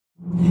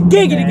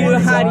Giggity goo,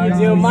 how do you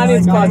do? My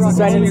name is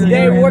Qaswasred, and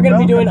today we're going to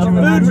be doing a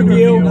food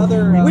review.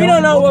 We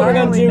don't know what we're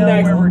going to do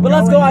next, but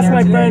let's go ask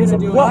my friends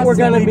what we're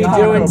going to be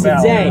doing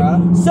today.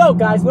 So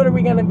guys, what are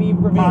we going to be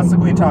reviewing?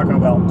 Possibly Taco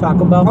Bell.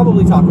 Taco Bell?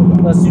 Probably Taco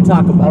Bell. Let's do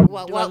Taco Bell.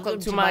 Well, welcome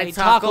to my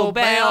Taco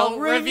Bell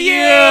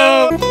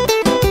review!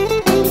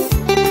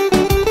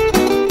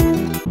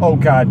 Oh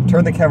God,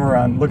 turn the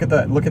camera on. Look at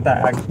that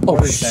act.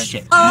 Oh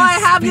shit. Oh, I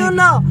have you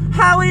know.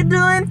 How we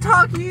doing,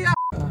 Talkie?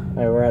 Alright,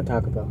 we're at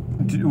Taco Bell.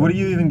 What are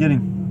you even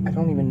getting? I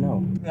don't even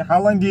know.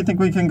 How long do you think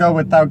we can go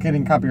without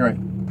getting copyright?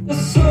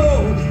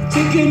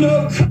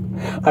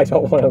 I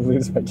don't want to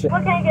lose my chance.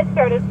 What can I get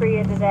started for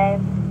you today?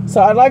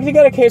 So I'd like to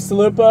get a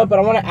Quesalupa, but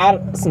I want to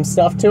add some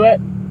stuff to it.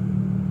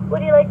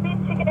 Would you like beef,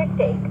 chicken, or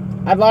steak?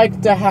 I'd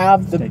like to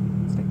have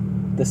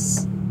the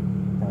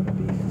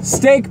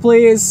steak,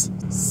 please.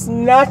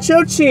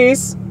 Nacho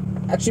cheese.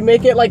 Actually,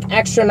 make it like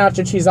extra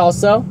nacho cheese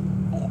also.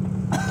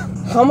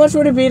 How much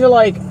would it be to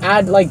like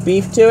add like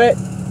beef to it?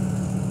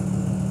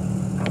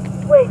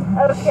 Wait,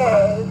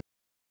 okay.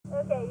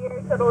 Okay,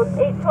 your total is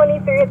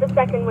 $8.23 at the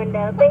second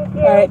window. Thank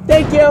you. Alright,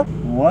 thank you.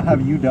 What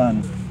have you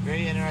done?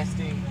 Very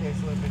interesting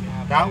Quesalupa you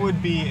have. That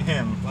would be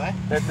him. What?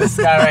 This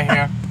guy right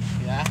here.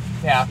 Yeah?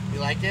 Yeah. You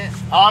like it?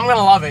 Oh, I'm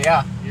gonna love it,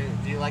 yeah.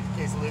 Do you like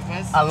the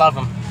Quesalupas? I love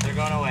them. They're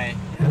going away.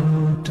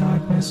 Hello,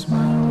 darkness,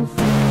 my old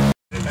friend.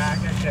 They're back.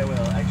 Actually, I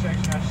will. Extra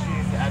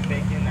cheese, add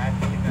bacon, add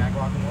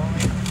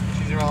guacamole.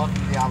 Cheese roll,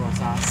 Diablo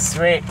sauce.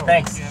 Sweet,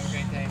 thanks. You have a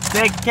great day.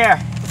 Take care.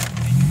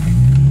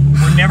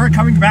 We're never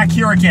coming back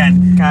here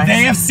again. Guys.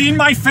 They have seen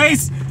my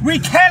face. We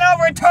cannot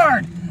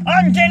return.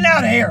 I'm getting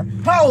out of here.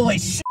 Holy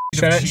shit.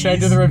 Should I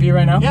do the review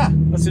right now? Yeah.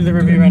 Let's do the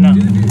review right now.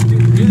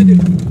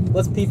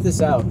 Let's peep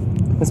this out.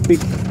 Let's peep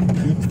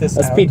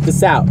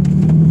this out.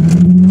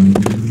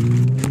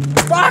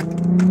 Fuck!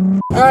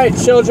 Alright,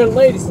 children,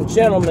 ladies and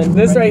gentlemen,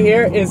 this right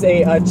here is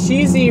a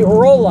cheesy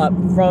roll-up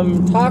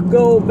from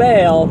Taco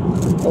Bell.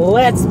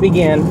 Let's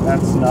begin.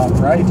 That's not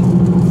right.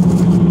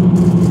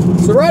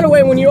 So right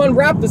away, when you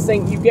unwrap this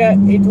thing, you get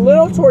a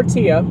little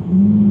tortilla,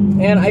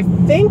 and I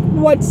think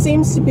what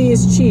seems to be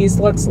is cheese.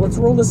 Let's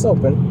roll this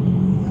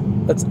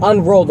open. Let's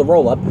unroll the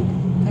roll-up.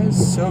 That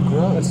is so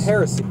gross. It's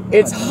heresy.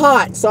 It's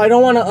hot, so I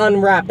don't want to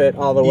unwrap it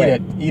all the way.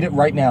 Eat it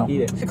right now.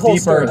 Eat it.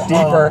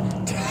 Deeper.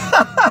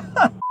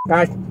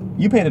 Guys,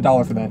 You paid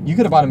 $1 for that. You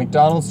could have bought a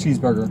McDonald's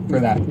cheeseburger for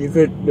that. you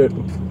could.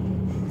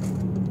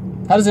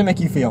 How does it make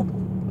you feel?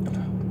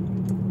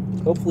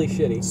 Hopefully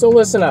shitty. So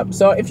listen up.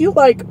 So if you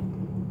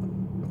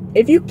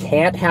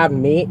can't have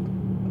meat,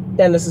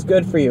 then this is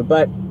good for you.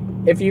 But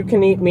if you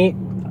can eat meat,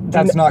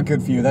 That's not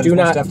good for you. That is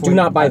most definitely. Do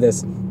not buy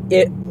this.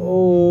 It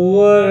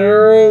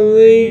literally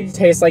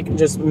tastes like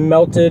just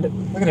melted.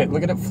 Look at it.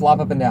 Look at it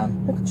flop up and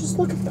down. Just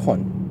look at the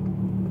one.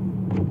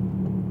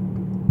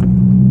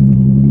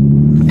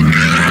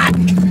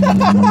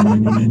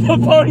 The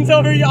phone's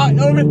over.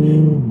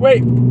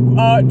 Wait.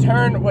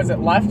 Turn. Was it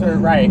left or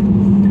right?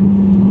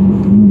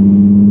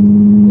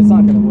 It's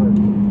not gonna work.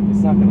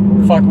 It's not gonna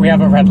work. Fuck. We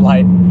have a red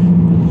light.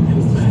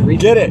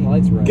 Get it.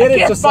 Get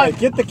it. Just like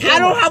get the camera. I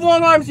don't have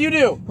long arms. You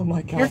do. Oh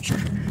my God.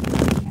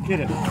 Get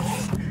it.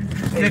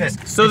 Get it.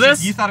 So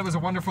this. You thought it was a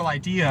wonderful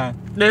idea.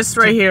 This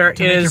right here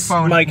to make your is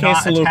phone my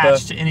not Quesalupa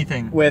attached to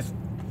anything. with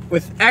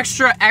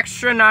extra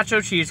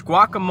nacho cheese,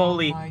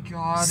 guacamole, Oh my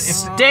God.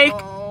 steak.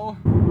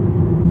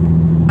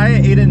 I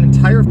ate an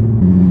entire. You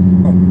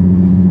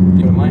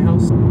in my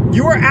house?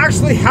 You were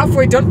actually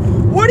halfway done.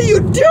 What are you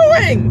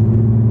doing?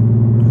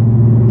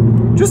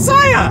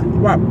 Josiah!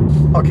 What?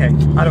 Okay,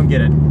 I don't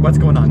get it. What's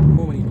going on?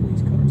 So many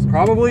police cars.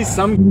 Probably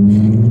some.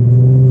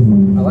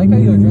 I like how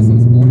you address them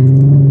as black.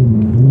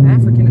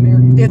 African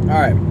American.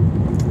 Alright.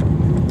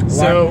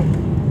 So,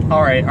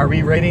 alright, are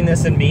we rating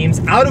this in memes?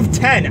 Out of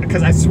 10,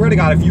 because I swear to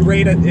God, if you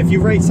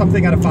rate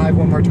something out of 5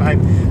 one more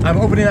time, I'm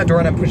opening that door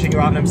and I'm pushing you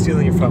out and I'm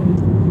stealing your phone.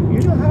 You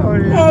know how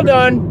it is. All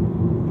done.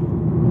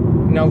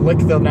 Now lick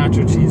the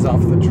nacho cheese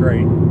off the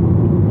tray.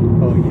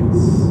 Oh,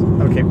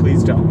 yes. Okay,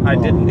 please don't. I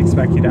didn't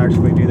expect you to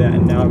actually do that,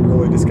 and now I'm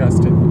really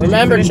disgusted.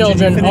 Remember,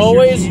 children,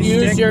 always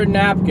use your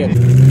napkin.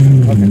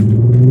 Okay.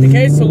 The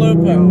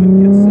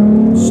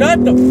Quesalupa.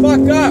 Shut the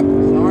fuck up.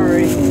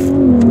 Sorry.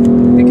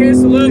 The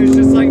Quesalupa. There's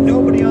just like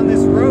nobody on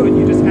this road.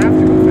 You just have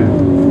to go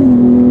fast.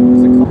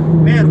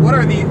 Man, what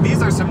are these?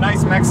 These are some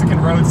nice Mexican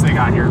roads they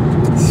got here.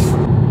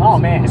 Oh,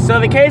 man. So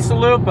the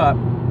Quesalupa,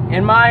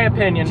 in my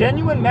opinion.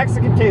 Genuine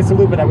Mexican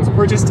Quesalupa that was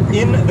purchased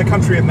in the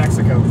country of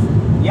Mexico.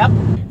 Yep.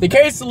 The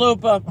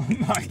Quesalupa. Oh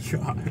my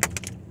God.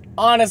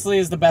 Honestly,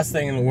 is the best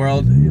thing in the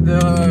world.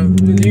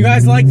 Do you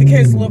guys like the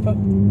Quesalupa?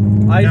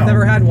 I've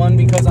never had one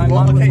because I'm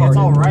not okay, retarded. it's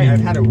all right. I've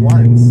had it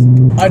once.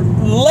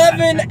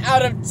 11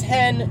 out of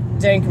 10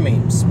 dank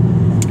memes.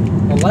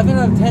 11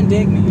 out of 10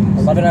 dank memes.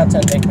 11 out of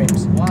 10 dank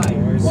memes. Why?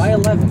 Why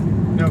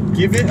 11? No,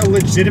 give it a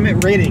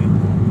legitimate rating.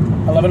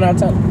 11 out of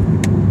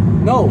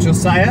 10. No.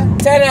 Josiah?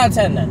 10 out of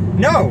 10 then.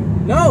 No.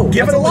 No.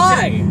 Give that's it a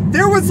lie.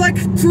 There was like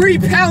 3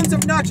 pounds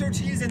of nacho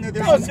cheese in there.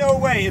 There's no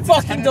way. It's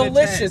fucking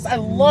delicious. I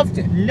loved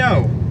it.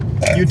 No,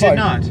 you did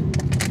not.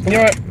 You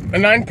know what? A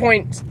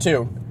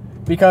 9.2.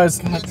 because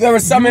there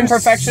was some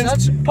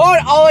imperfections. Hold on,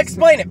 I'll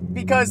explain it.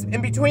 Because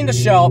in between the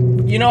shell,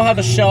 you know how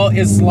the shell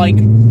is like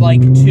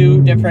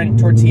 2 different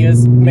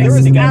tortillas mixed There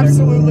is together?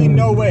 absolutely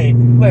no way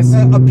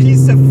Listen. a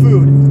piece of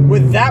food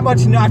with that much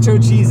nacho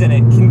cheese in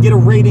it can get a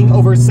rating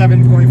over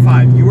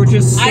 7.5. You are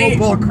just so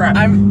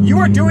bullcrap. You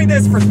are doing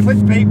this for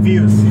clickbait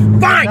views.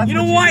 Fine, That's you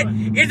know what what? you're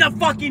doing. It's a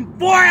fucking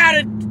 4 out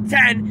of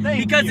 10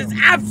 because you. it's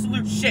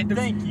absolute shit. There's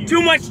Thank you.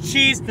 too much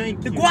cheese.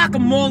 Thank the you.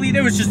 guacamole,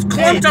 there was just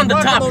clumped on the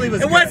top. guacamole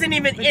was It good. wasn't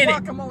even The in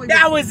guacamole it.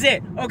 That was was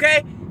it,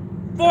 okay?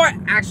 4,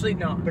 actually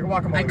no. The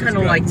guacamole I was kind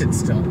of good. liked it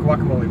still.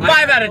 Guacamole.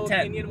 5 out of 10.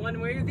 Opinion one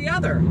way or the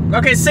other.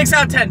 Okay, 6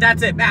 out of 10.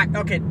 That's it. Back.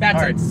 Okay, that's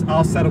All right, it.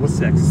 I'll settle with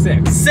 6.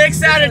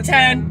 6 out of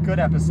 10. Good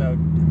episode.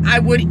 I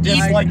would eat.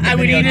 Dislike the I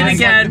would video. eat it Dislike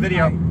again. the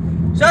video.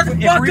 Shut the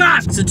If fuck we-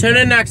 up. So tune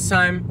in next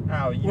time,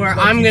 where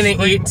I'm gonna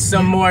eat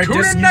some more. Tune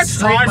Just in next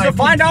time my to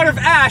find out if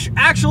Ash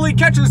actually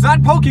catches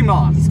that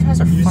Pokemon. These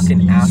guys are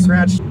fucking assholes.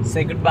 scratched.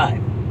 Say goodbye.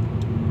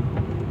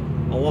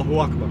 Allahu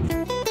Akbar.